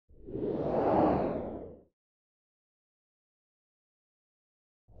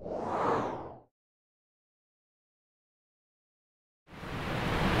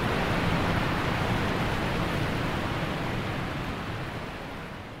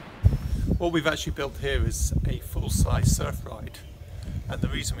What we've actually built here is a full-size surf ride, and the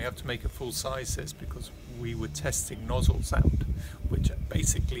reason we have to make it full-size is because we were testing nozzles out, which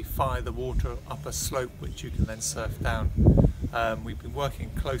basically fire the water up a slope which you can then surf down. We've been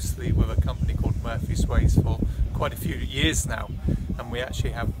working closely with a company called Murphy's Waves for quite a few years now, and we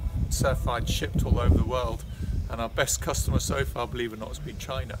actually have surf rides shipped all over the world, and our best customer so far, believe it or not, has been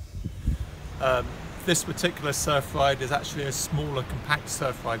China. This particular surf ride is actually a smaller compact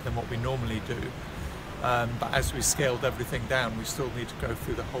surf ride than what we normally do, but as we scaled everything down, we still need to go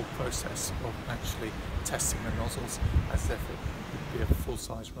through the whole process of actually testing the nozzles as if it would be a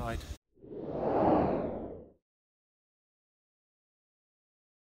full-size ride.